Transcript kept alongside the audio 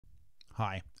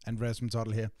Hi, Andreas from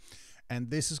Toddle here, and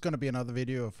this is going to be another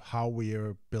video of how we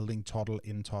are building Toddle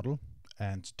in Toddle.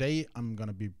 And today I'm going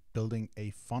to be building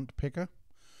a font picker,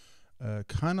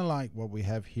 kind of like what we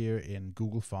have here in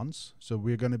Google Fonts. So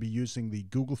we're going to be using the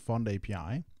Google Font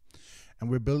API, and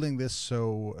we're building this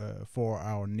so for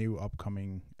our new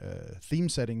upcoming theme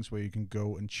settings, where you can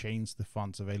go and change the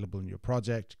fonts available in your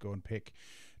project, go and pick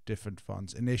different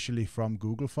fonts, initially from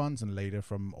Google Fonts and later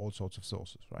from all sorts of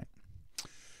sources, right?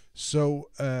 So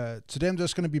today I'm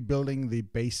just going to be building the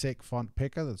basic font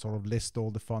picker that sort of lists all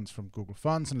the fonts from Google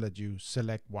Fonts and let you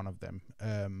select one of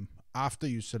them. After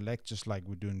you select, just like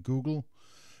we do in Google,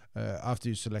 after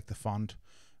you select the font,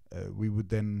 we would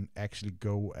then actually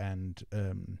go and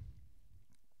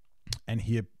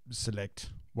here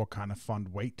select what kind of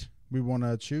font weight we want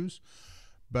to choose.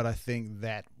 But I think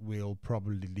that we'll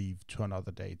probably leave to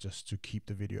another day just to keep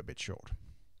the video a bit short.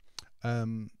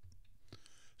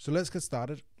 So let's get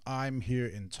started. I'm here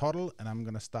in Toddle, and I'm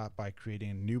going to start by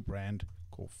creating a new brand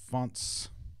called Fonts.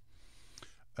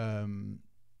 And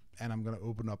I'm going to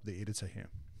open up the editor here.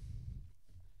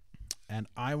 And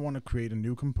I want to create a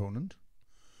new component.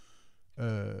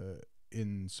 So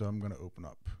I'm going to open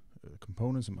up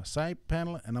components in my side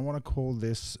panel, and I want to call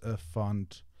this a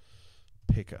font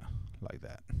picker, like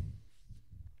that.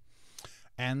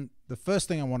 And the first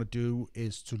thing I want to do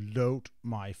is to load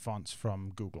my fonts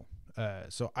from Google.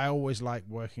 So I always like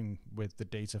working with the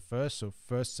data first. So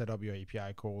first set up your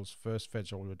API calls, first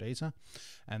fetch all your data,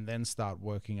 and then start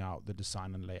working out the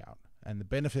design and layout. And the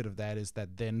benefit of that is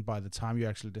that then by the time you're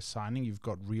actually designing, you've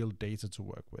got real data to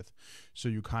work with. So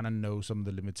you kind of know some of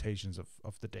the limitations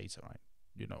of the data, right?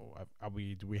 You know,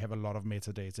 do we have a lot of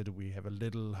metadata? Do we have a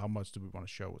little? How much do we want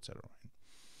to show, etc.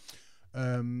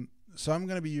 Right? So I'm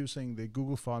going to be using the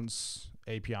Google Fonts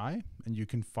API, and you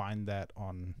can find that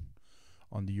on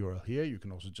the URL here. You can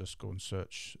also just go and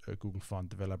search Google Font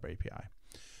Developer API.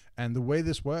 And the way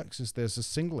this works is there's a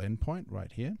single endpoint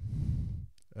right here.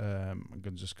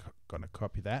 I'm just going to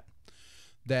copy that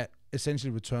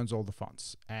essentially returns all the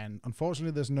fonts. And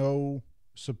unfortunately, there's no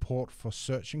support for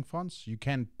searching fonts. You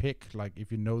can pick, like,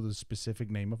 if you know the specific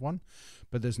name of one,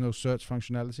 but there's no search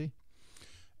functionality.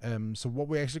 So what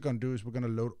we're actually going to do is we're going to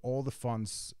load all the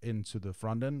fonts into the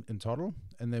front end in Toddle,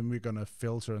 and then we're going to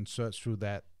filter and search through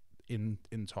that in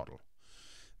Toddle.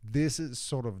 This is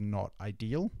sort of not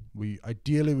ideal.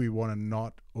 Ideally we want to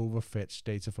not overfetch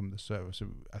data from the server. So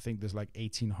I think there's like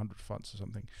 1,800 fonts or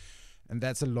something, and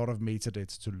that's a lot of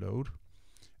metadata to load.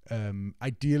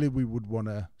 Ideally we would want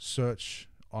to search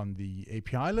on the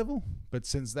API level, but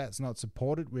since that's not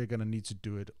supported, we're going to need to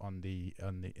do it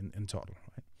in Toddle,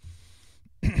 right?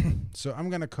 So I'm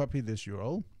going to copy this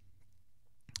URL,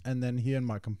 and then here in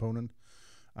my component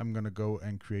I'm going to go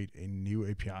and create a new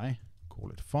API, call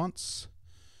it fonts.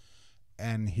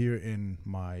 And here in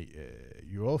my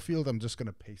URL field, I'm just going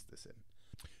to paste this in.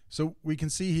 So we can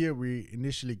see here we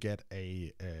initially get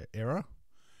a error,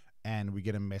 and we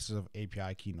get a message of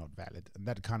API key not valid. And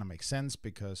that kind of makes sense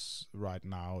because right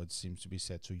now it seems to be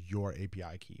set to your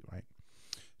API key, right?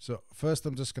 So first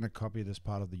I'm just going to copy this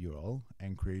part of the URL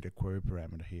and create a query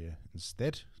parameter here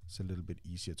instead. It's a little bit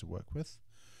easier to work with.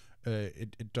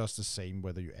 It does the same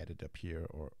whether you add it up here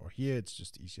or here. It's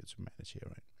just easier to manage here,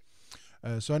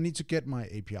 right? So I need to get my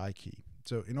API key.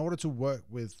 So in order to work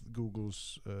with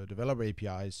Google's developer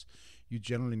APIs, you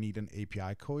generally need an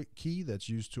API key that's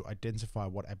used to identify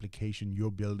what application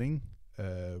you're building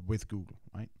with Google,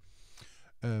 right?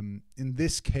 In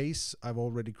this case, I've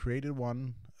already created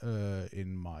one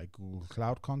in my Google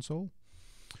Cloud Console.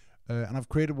 And I've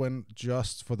created one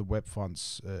just for the Web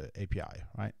Fonts API,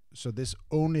 right? So this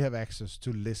only have access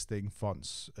to listing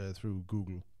fonts through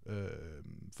Google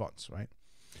Fonts, right?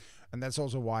 And that's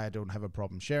also why I don't have a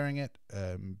problem sharing it,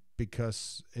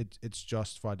 because it's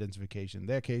just for identification. In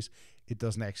their case, it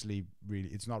doesn't actually really,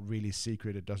 it's not really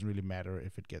secret. It doesn't really matter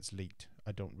if it gets leaked.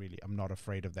 I'm not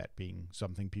afraid of that being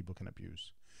something people can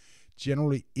abuse.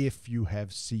 Generally, if you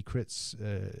have secrets,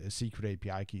 secret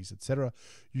API keys, etc.,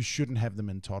 you shouldn't have them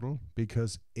in Toddle,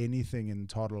 because anything in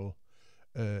Toddle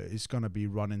is going to be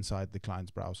run inside the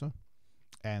client's browser,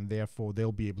 and therefore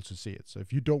they'll be able to see it. So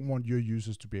if you don't want your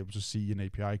users to be able to see an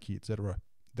API key, etc.,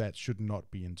 that should not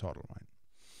be in Toddle, right?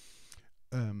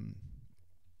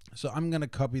 So I'm going to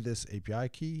copy this API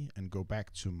key and go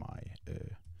back to my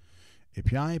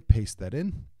API, paste that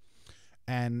in.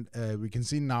 And we can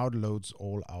see now it loads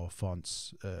all our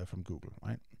fonts from Google,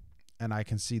 right? And I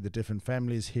can see the different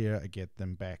families here. I get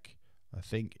them back, I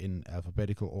think, in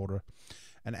alphabetical order.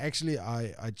 And actually,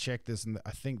 I checked this, and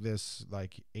I think there's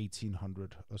like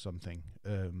 1,800 or something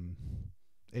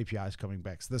APIs coming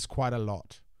back. So there's quite a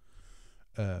lot.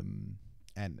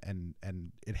 and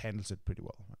it handles it pretty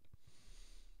well.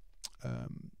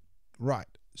 Right.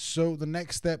 So the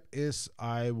next step is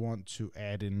I want to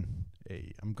add in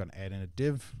I'm gonna add in a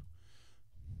div.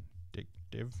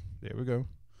 Div. There we go.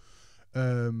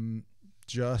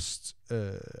 Just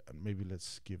maybe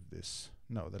let's give this.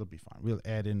 No, that'll be fine. We'll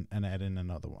add in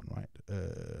another one, right?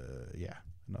 Yeah,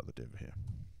 another div here.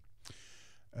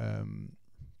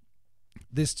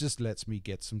 This just lets me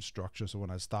get some structure, so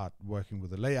when I start working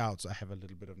with the layouts, I have a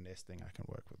little bit of nesting I can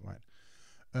work with, right?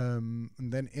 And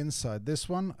then inside this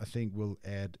one, I think we'll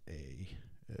add a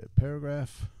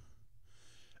paragraph.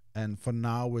 And for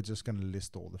now, we're just going to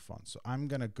list all the fonts. So I'm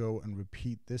going to go and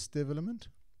repeat this div element.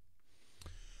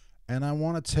 And I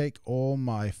want to take all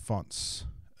my fonts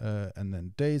and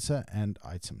then data and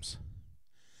items.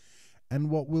 And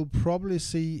what we'll probably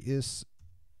see is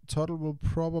Toddle will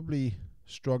probably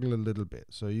struggle a little bit.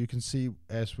 So you can see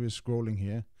as we're scrolling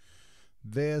here,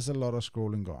 there's a lot of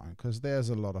scrolling going because there's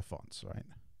a lot of fonts, right?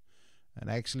 And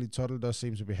actually Toddle does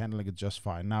seem to be handling it just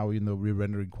fine. Now, you know, we're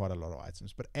rendering quite a lot of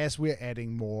items, but as we're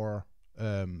adding more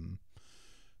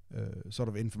sort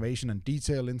of information and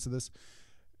detail into this,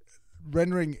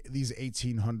 rendering these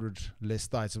 1800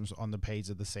 list items on the page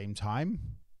at the same time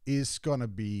is gonna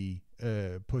be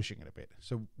pushing it a bit.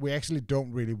 So we actually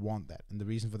don't really want that. And the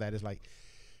reason for that is, like,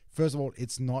 first of all,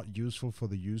 it's not useful for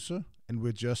the user, and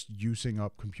we're just using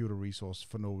up computer resource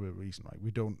for no real reason. Like,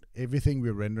 we don't, everything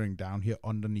we're rendering down here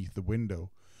underneath the window,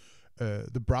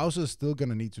 the browser is still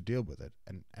gonna need to deal with it,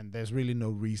 and there's really no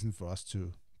reason for us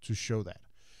to show that.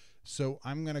 So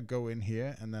I'm gonna go in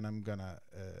here, and then I'm gonna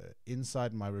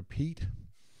inside my repeat,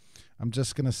 I'm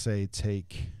just gonna say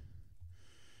take,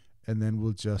 and then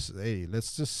we'll just, hey,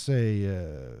 let's just say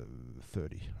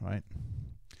 30, right?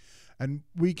 And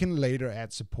we can later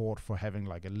add support for having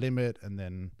like a limit, and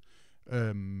then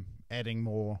adding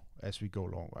more as we go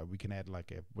along, right? We can add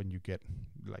like a, when you get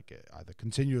like a, either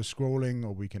continuous scrolling,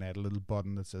 or we can add a little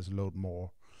button that says load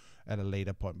more at a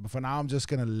later point. But for now, I'm just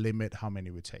gonna limit how many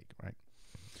we take, right?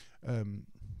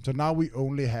 So now we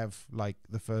only have like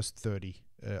the first 30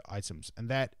 items, and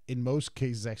that in most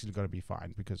cases actually going to be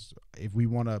fine, because if we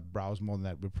want to browse more than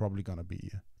that, we're probably going to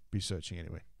be searching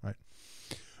anyway, right?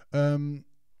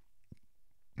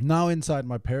 Now inside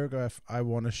my paragraph, I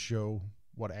want to show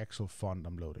what actual font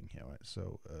I'm loading here, right?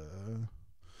 So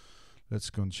let's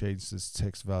go and change this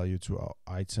text value to our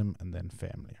item and then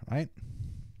family, right?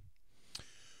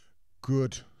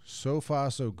 Good. So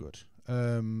far, so good.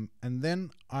 And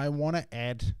then I want to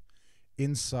add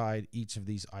inside each of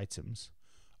these items,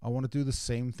 I want to do the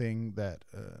same thing that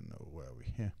where are we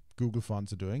here? Google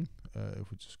Fonts are doing.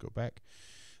 If we just go back,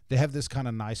 they have this kind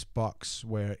of nice box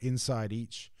where inside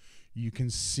each you can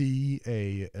see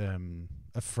a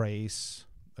phrase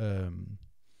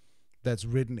that's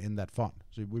written in that font.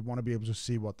 So we want to be able to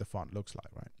see what the font looks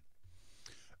like,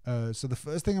 right? So the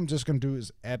first thing I'm just going to do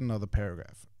is add another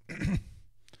paragraph.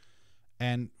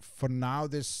 And for now,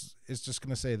 this is just going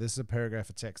to say this is a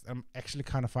paragraph of text. I'm actually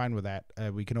kind of fine with that.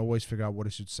 We can always figure out what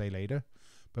it should say later.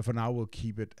 But for now, we'll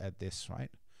keep it at this,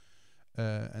 right?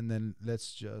 And then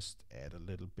let's just add a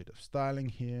little bit of styling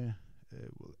here.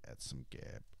 We'll add some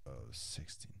gap of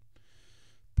 16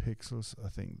 pixels. I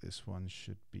think this one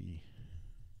should be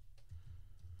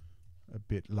a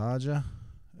bit larger.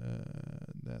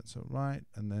 That's all right.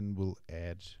 And then we'll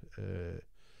add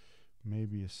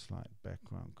maybe a slight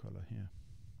background color here.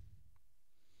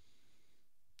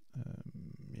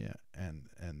 Yeah, and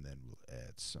then we'll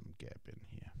add some gap in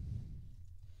here.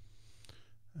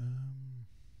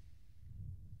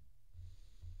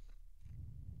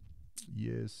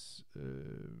 Yes,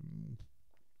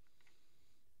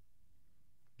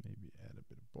 maybe add a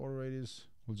bit of border radius.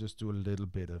 We'll just do a little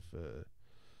bit of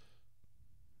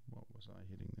what was I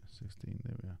hitting there? 16.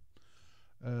 There we are.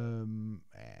 And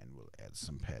we'll add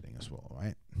some padding as well,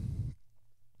 right?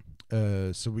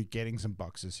 So we're getting some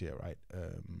boxes here, right?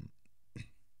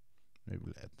 Maybe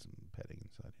we'll add some padding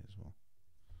inside here as well.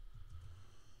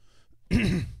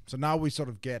 So now we sort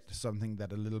of get something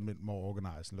that a little bit more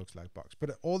organized and looks like box.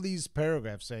 But all these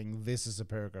paragraphs saying this is a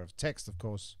paragraph of text, of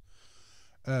course,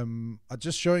 are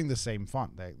just showing the same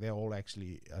font. They're all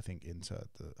actually, I think, insert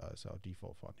as our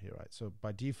default font here, right? So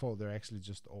by default, they're actually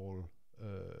just all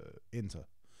enter,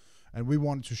 and we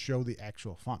want to show the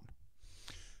actual font.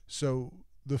 So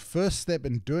the first step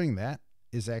in doing that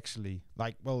is actually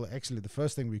like, well, actually the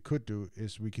first thing we could do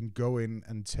is we can go in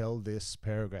and tell this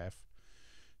paragraph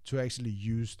to actually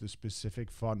use the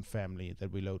specific font family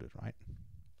that we loaded, right?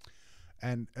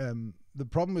 And the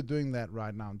problem with doing that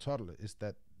right now in Toddle is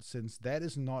that since that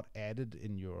is not added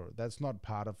in your, that's not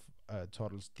part of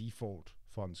Toddle's default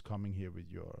fonts coming here with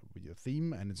your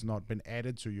theme, and it's not been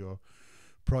added to your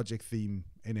project theme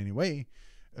in any way,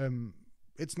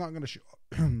 it's not going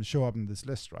to show up in this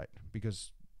list, right?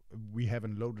 Because we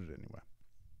haven't loaded it anywhere.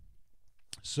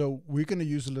 So we're going to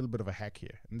use a little bit of a hack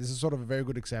here, and this is sort of a very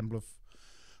good example of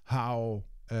how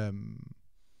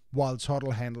while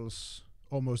Toddle handles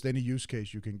almost any use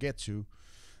case you can get to,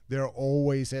 there are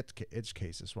always edge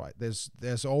cases, right?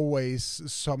 There's always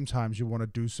sometimes you want to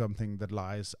do something that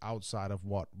lies outside of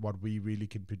what we really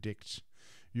can predict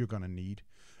you're going to need.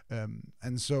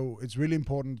 And so it's really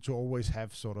important to always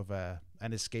have sort of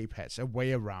an escape hatch, a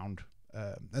way around.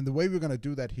 And the way we're going to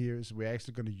do that here is we're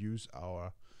actually going to use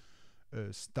our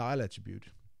style attribute.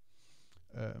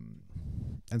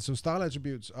 And so style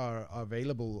attributes are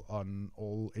available on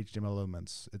all HTML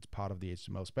elements. It's part of the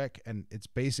HTML spec, and it's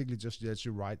basically just that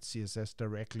you write CSS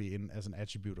directly in as an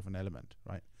attribute of an element,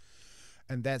 right?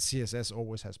 And that CSS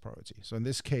always has priority. So in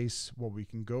this case, what we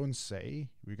can go and say,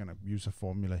 we're going to use a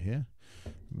formula here.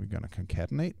 We're going to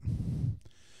concatenate,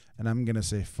 and I'm going to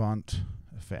say font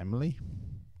family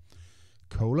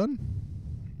colon,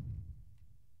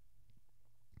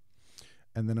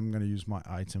 and then I'm going to use my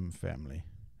item family,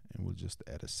 and we'll just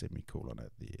add a semicolon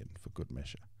at the end for good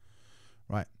measure,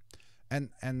 right?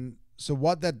 And so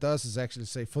what that does is actually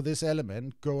say, for this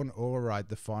element, go and override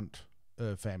the font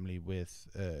family with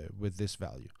this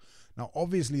value. Now,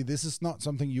 obviously, this is not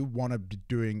something you want to be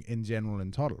doing in general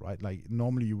in Toddle, right? Like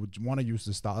normally you would want to use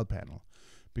the style panel,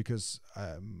 because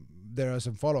there are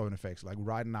some following effects. Like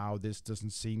right now, this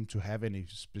doesn't seem to have any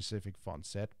specific font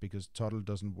set because Toddle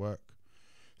doesn't work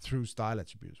through style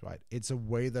attributes, right? It's a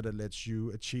way that it lets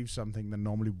you achieve something that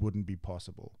normally wouldn't be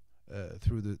possible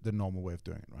through the normal way of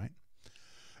doing it, right?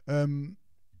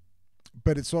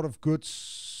 But it's sort of good,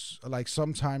 like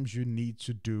sometimes you need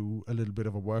to do a little bit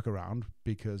of a workaround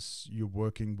because you're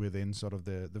working within sort of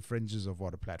the fringes of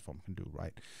what a platform can do,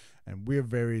 right? And we're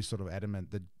very sort of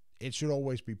adamant that it should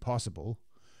always be possible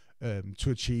to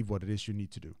achieve what it is you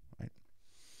need to do, right?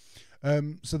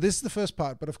 So this is the first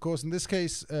part, but of course in this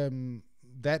case,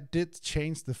 that did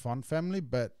change the font family,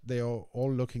 but they are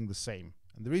all looking the same.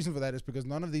 And the reason for that is because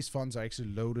none of these fonts are actually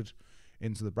loaded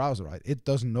into the browser, right? It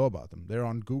doesn't know about them. They're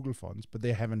on Google Fonts, but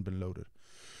they haven't been loaded.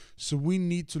 So we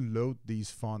need to load these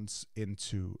fonts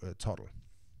into Toddle.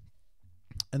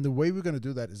 And the way we're going to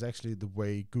do that is actually the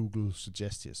way Google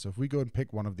suggests here. So if we go and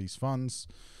pick one of these fonts,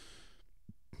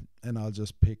 and I'll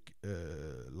just pick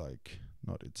like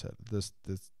not Italian, this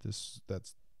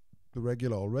that's the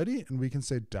regular already, and we can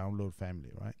say download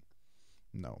family, right?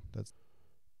 No, that's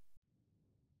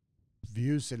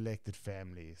view selected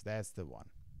families. That's the one.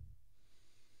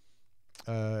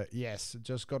 Yes, it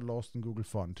just got lost in Google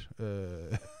Font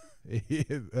UI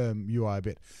a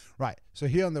bit. Right, so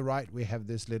here on the right we have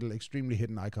this little extremely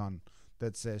hidden icon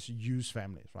that says use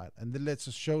families, right? And that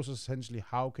shows us essentially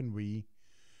how can we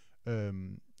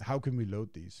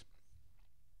load these.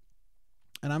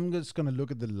 And I'm just going to look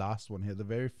at the last one here, the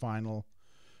very final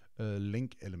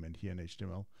link element here in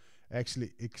HTML.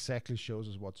 Actually exactly shows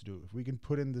us what to do. If we can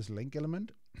put in this link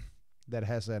element that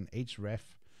has an href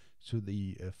to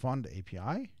the font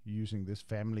API using this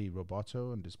family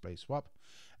roboto and display swap.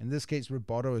 In this case,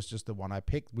 roboto is just the one I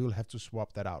picked. We'll have to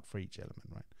swap that out for each element,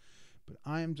 right? But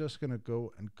I am just going to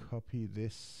go and copy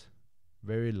this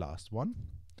very last one.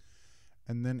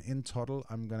 And then in Toddle,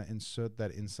 I'm going to insert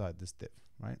that inside this div,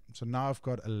 right? So now I've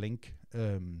got a link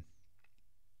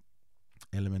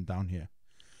element down here.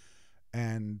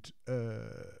 And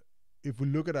if we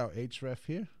look at our href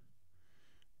here,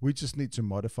 we just need to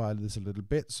modify this a little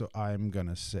bit. So I'm going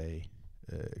to say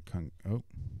concat.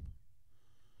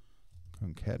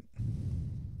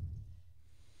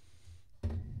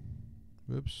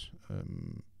 Whoops.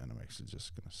 And I'm actually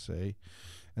just going to say,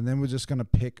 and then we're just going to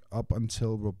pick up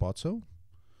until roboto,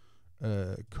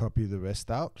 copy the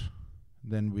rest out.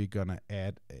 Then we're going to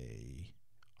add a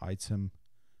item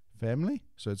family.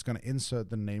 So it's going to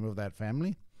insert the name of that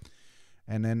family.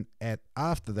 And then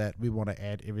after that, we want to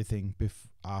add everything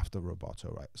after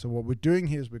roboto, right? So what we're doing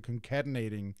here is we're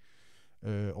concatenating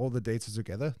all the data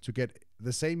together to get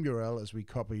the same URL as we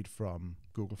copied from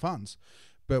Google Fonts.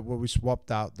 But where we swapped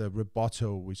out the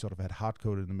roboto, we sort of had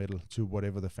hard-coded in the middle to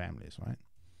whatever the family is, right?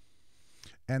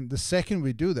 And the second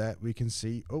we do that, we can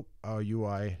see, oh, our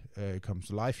UI comes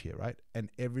to life here, right? And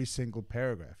every single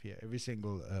paragraph here, every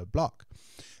single block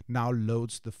now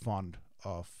loads the font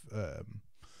of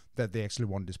that they actually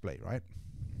want to display, right?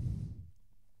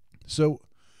 So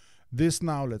this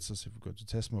now lets us, if we go to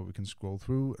test mode, we can scroll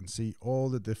through and see all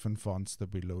the different fonts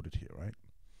that we loaded here, right?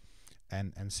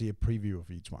 And see a preview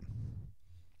of each one.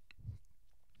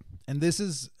 And this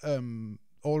is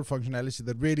all functionality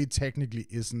that really technically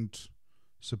isn't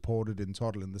supported in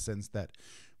Toddle, in the sense that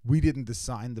we didn't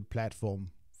design the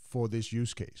platform for this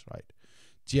use case, right?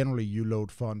 Generally, you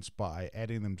load fonts by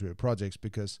adding them to your projects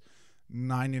because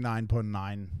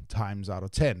 99.9 times out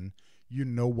of 10, you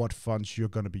know what fonts you're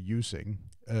going to be using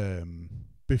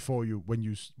before when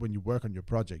you work on your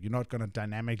project. You're not going to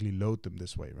dynamically load them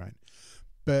this way, right?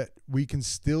 But we can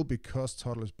still, because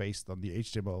Toddle is based on the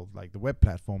HTML, like the web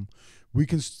platform, we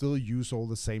can still use all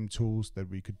the same tools that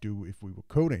we could do if we were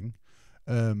coding.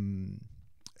 And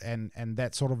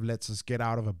that sort of lets us get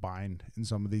out of a bind in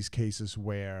some of these cases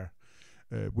where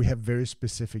we have very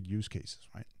specific use cases,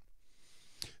 right?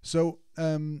 So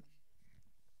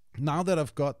now that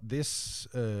I've got this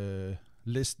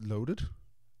list loaded,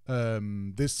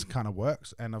 this kind of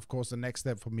works. And of course, the next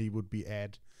step for me would be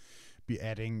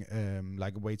adding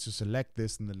like a way to select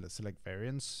this and then select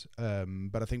variants.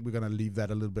 But I think we're going to leave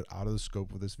that a little bit out of the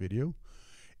scope of this video.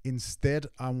 Instead,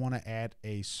 I want to add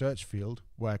a search field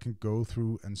where I can go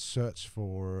through and search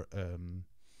for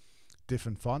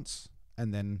different fonts,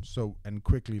 and then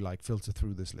quickly like filter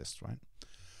through this list, right?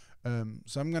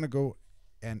 So I'm going to go,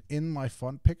 and in my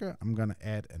font picker, I'm going to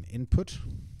add an input.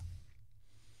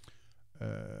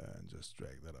 And just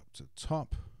drag that up to the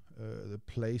top. The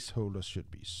placeholder should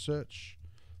be search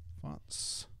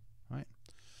fonts, right?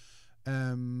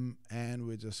 And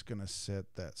we're just gonna set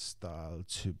that style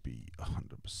to be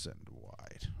 100%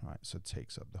 wide, right? So it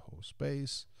takes up the whole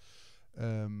space.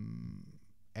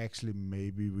 Actually,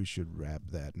 maybe we should wrap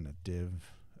that in a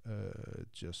div,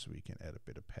 just so we can add a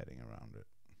bit of padding around it.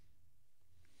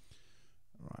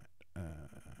 Right,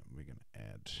 we're gonna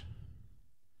add.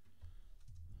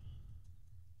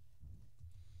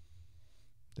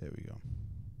 There we go.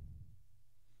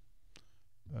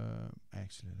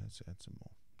 Actually, let's add some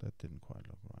more. That didn't quite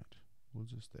look right. We'll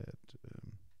just add.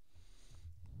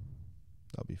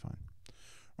 That'll be fine.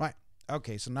 Right.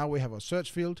 Okay. So now we have our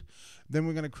search field. Then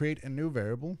we're going to create a new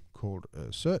variable called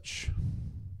search,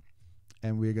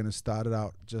 and we're going to start it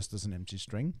out just as an empty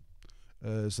string.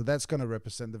 So that's going to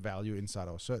represent the value inside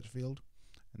our search field,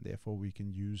 and therefore we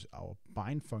can use our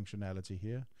bind functionality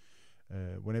here.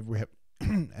 Whenever we have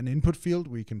an input field,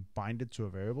 we can bind it to a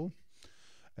variable,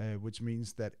 which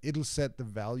means that it'll set the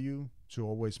value to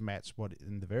always match what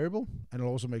in the variable, and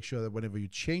it'll also make sure that whenever you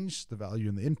change the value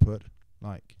in the input,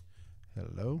 like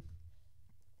hello,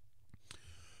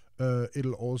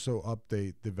 it'll also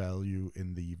update the value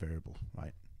in the variable,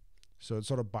 right? So it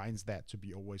sort of binds that to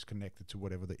be always connected to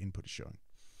whatever the input is showing.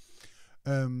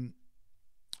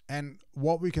 And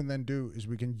what we can then do is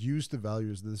we can use the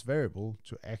values of this variable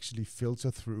to actually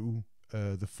filter through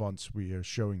the fonts we are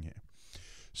showing here.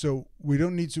 So we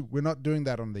don't need to, we're not doing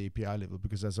that on the API level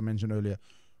because, as I mentioned earlier,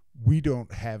 we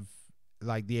don't have,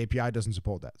 like, the API doesn't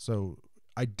support that. So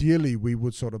ideally we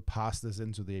would sort of pass this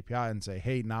into the API and say,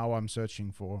 hey, now I'm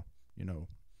searching for, you know,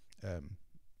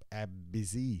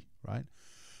 ABC, right?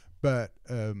 But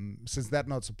since that's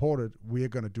not supported, we're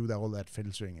going to do all that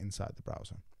filtering inside the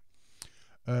browser.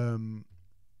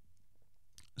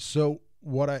 So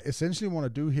what I essentially want to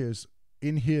do here is,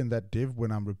 in that div,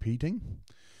 when I'm repeating,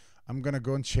 I'm going to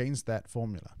go and change that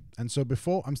formula. And so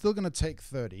before, I'm still going to take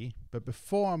 30, but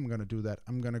before I'm going to do that,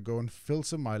 I'm going to go and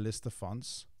filter my list of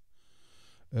fonts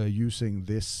using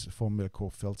this formula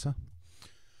called filter.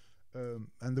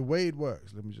 And the way it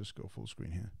works, let me just go full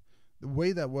screen here. The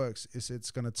way that works is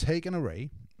it's going to take an array,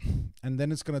 and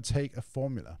then it's going to take a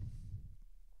formula.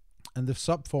 And the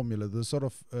sub-formula, the sort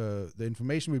of the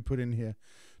information we put in here,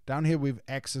 down here we have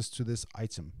access to this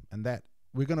item, and that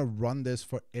we're going to run this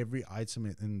for every item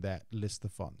in that list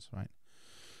of fonts, right?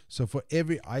 So for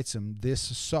every item, this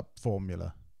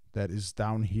sub-formula that is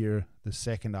down here, the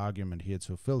second argument here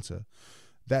to filter,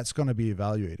 that's going to be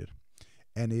evaluated.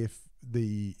 And if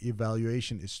the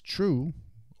evaluation is true,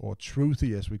 or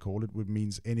truthy as we call it, which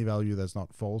means any value that's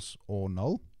not false or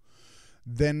null,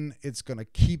 then it's going to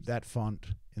keep that font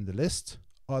in the list.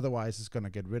 Otherwise, it's going to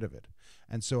get rid of it.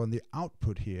 And so on the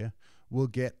output here, we'll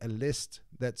get a list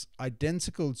that's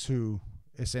identical to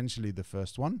essentially the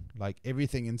first one. Like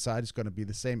everything inside is going to be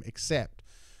the same, except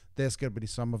there's going to be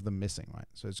some of them missing, right?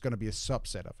 So it's going to be a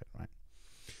subset of it, right?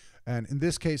 And in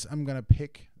this case, I'm going to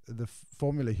pick the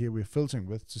formula here we're filtering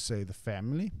with to say the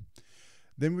family.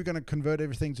 Then we're going to convert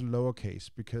everything to lowercase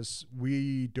because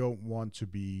we don't want to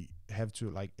have to,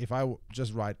 like, if I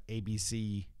just write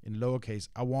ABC in lowercase,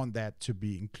 I want that to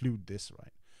include this,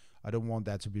 right? I don't want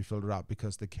that to be filtered out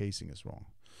because the casing is wrong.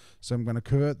 So I'm going to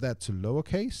convert that to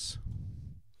lowercase.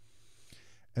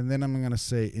 And then I'm going to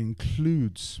say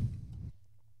includes.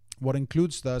 What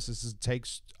includes does is it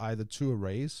takes either two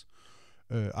arrays,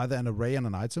 either an array and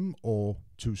an item or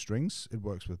 2 strings. It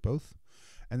works with both.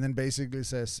 And then basically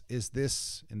says, is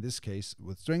this, in this case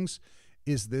with strings,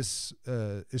 is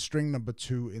string number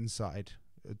 2 inside,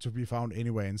 to be found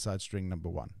anywhere inside string number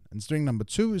 1. And string number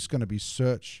 2 is going to be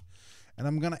search. And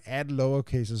I'm going to add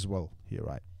lowercase as well here,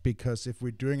 right? Because if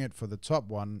we're doing it for the top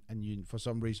one and you, for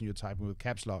some reason you're typing with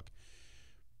caps lock,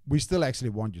 we still actually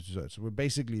want you to search. So we're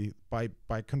basically, by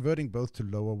converting both to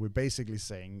lower, we're basically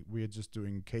saying we're just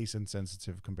doing case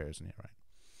insensitive comparison here,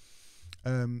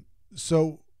 right?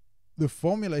 So the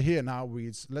formula here now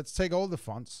reads, let's take all the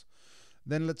fonts,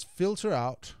 then let's filter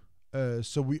out,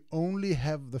 so we only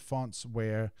have the fonts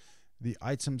where the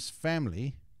item's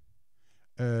family,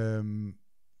 the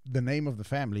name of the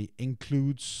family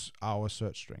includes our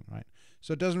search string, right?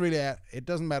 So it doesn't really it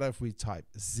doesn't matter if we type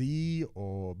Z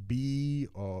or B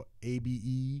or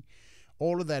ABE.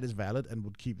 All of that is valid and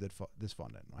would keep that this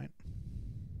font in, right?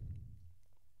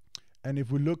 And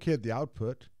if we look here at the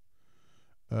output,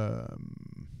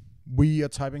 we are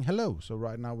typing hello. So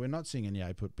right now we're not seeing any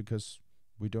output because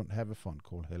we don't have a font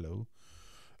called hello.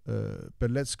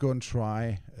 But let's go and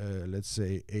try, let's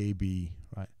say AB,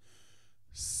 right?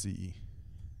 C,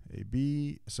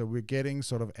 AB. So we're getting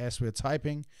sort of, as we're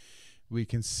typing, we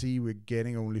can see we're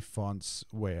getting only fonts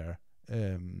where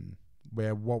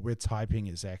what we're typing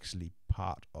is actually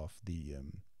part of the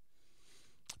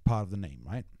name,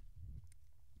 right?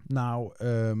 Now,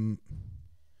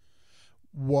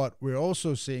 what we're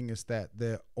also seeing is that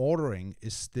the ordering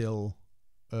is still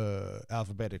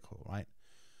alphabetical, right?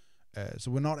 So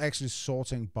we're not actually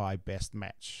sorting by best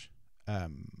match,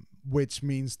 which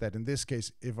means that in this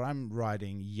case, if I'm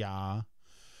writing ya,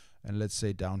 and let's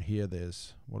say down here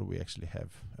there's, what do we actually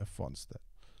have? A fonts that,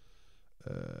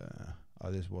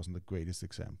 this wasn't the greatest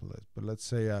example, but let's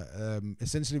say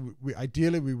essentially we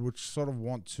ideally we would sort of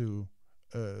want to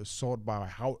sort by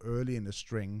how early in a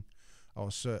string or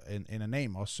in a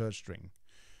name or search string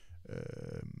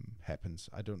happens.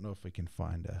 I don't know if we can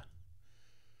find a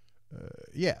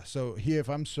yeah, so here if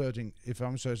I'm searching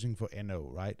for NO,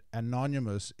 right,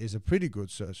 anonymous is a pretty good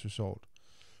search result,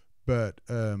 but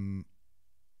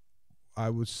I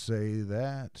would say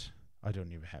that I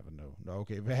don't even have a no. No,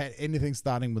 okay, if I had anything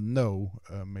starting with no,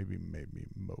 maybe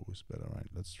Mo is better, right?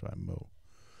 Let's try Mo.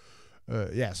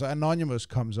 Yeah, so anonymous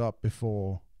comes up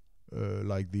before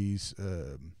like these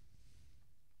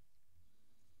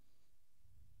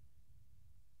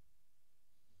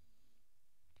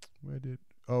where did,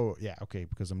 oh yeah, okay,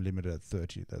 because I'm limited at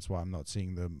 30, that's why I'm not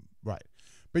seeing them, right?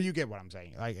 But you get what I'm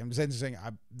saying. Like, I'm essentially saying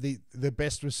the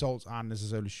best results aren't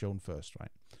necessarily shown first,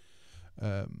 right?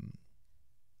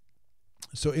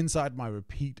 So inside my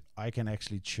repeat, I can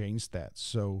actually change that.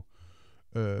 So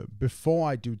before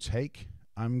I do take,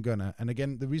 I'm gonna, and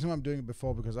again, the reason why I'm doing it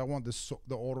before, because I want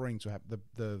the ordering to have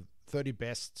the 30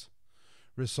 best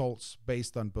results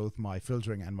based on both my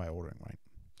filtering and my ordering, right?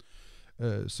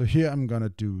 So here I'm gonna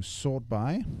do sort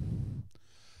by,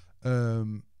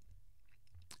 and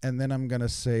then I'm gonna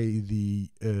say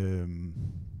the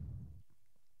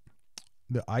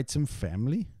item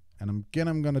family, and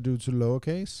I'm gonna do to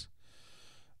lowercase,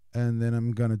 and then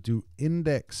I'm gonna do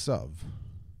index of.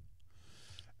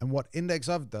 And what index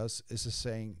of does is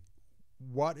saying,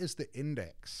 what is the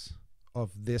index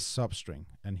of this substring?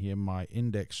 And here my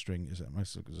index string is, I'm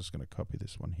just gonna copy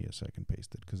this one here so I can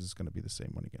paste it, because it's gonna be the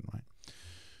same one again, right?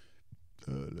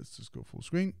 Let's just go full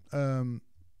screen.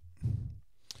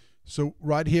 So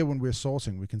right here when we're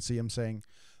sorting, we can see I'm saying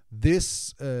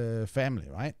this family,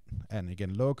 right? And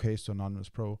again, lowercase to anonymous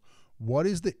pro. What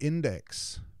is the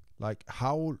index? Like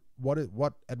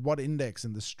at what index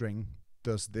in the string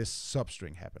does this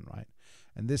substring happen, right?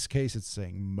 In this case, it's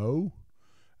saying Mo,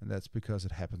 and that's because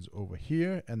it happens over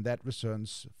here, and that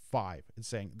returns 5. It's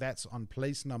saying that's on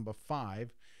place number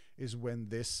 5 is when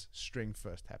this string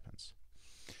first happens.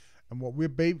 And what we're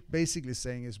basically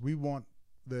saying is we want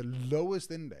the lowest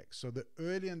index. So the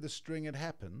earlier in the string it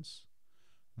happens,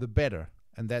 the better,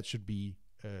 and that should be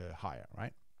higher,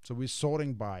 right? So we're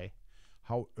sorting by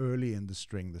how early in the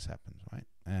string this happens, right?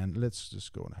 And let's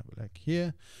just go and have a look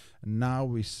here. And now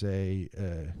we say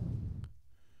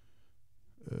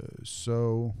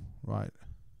so, right?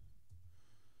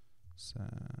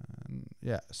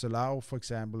 So now, for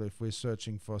example, if we're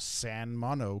searching for San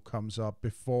Mono, comes up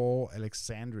before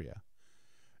Alexandria,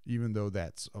 even though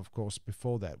that's, of course,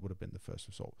 before that would have been the first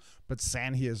result. But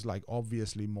San here is like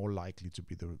obviously more likely to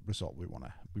be the result we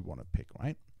wanna pick,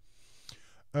 right?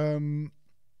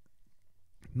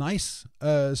 Nice.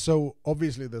 So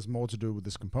obviously there's more to do with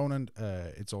this component.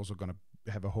 It's also gonna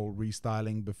have a whole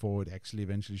restyling before it actually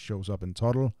eventually shows up in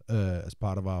toddle as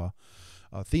part of our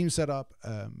our theme setup.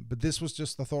 But this was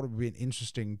just, I thought it would be an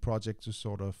interesting project to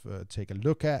sort of take a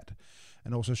look at,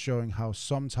 and also showing how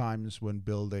sometimes when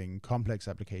building complex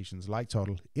applications like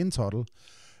Toddle, in Toddle,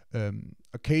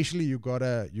 occasionally you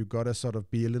gotta sort of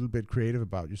be a little bit creative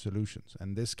about your solutions.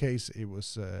 In this case, it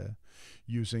was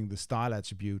using the style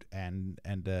attribute and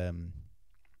a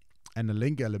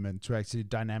link element to actually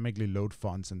dynamically load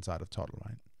fonts inside of Toddle,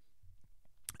 right?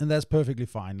 And that's perfectly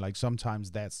fine. Like sometimes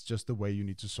that's just the way you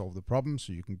need to solve the problem,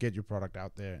 so you can get your product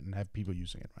out there and have people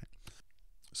using it, right?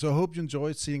 So I hope you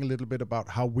enjoyed seeing a little bit about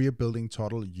how we're building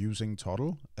Toddle using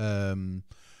Toddle,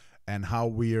 and how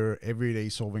we're every day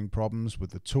solving problems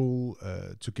with the tool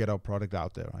to get our product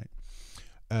out there, right?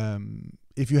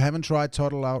 If you haven't tried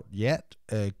Toddle out yet,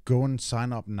 go and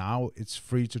sign up now. It's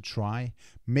free to try.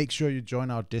 Make sure you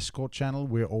join our Discord channel.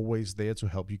 We're always there to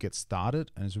help you get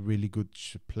started, and it's a really good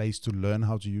place to learn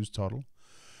how to use Toddle.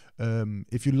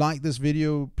 If you like this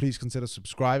video, please consider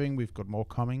subscribing. We've got more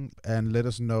coming, and let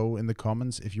us know in the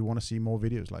comments if you want to see more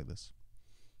videos like this.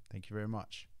 Thank you very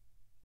much.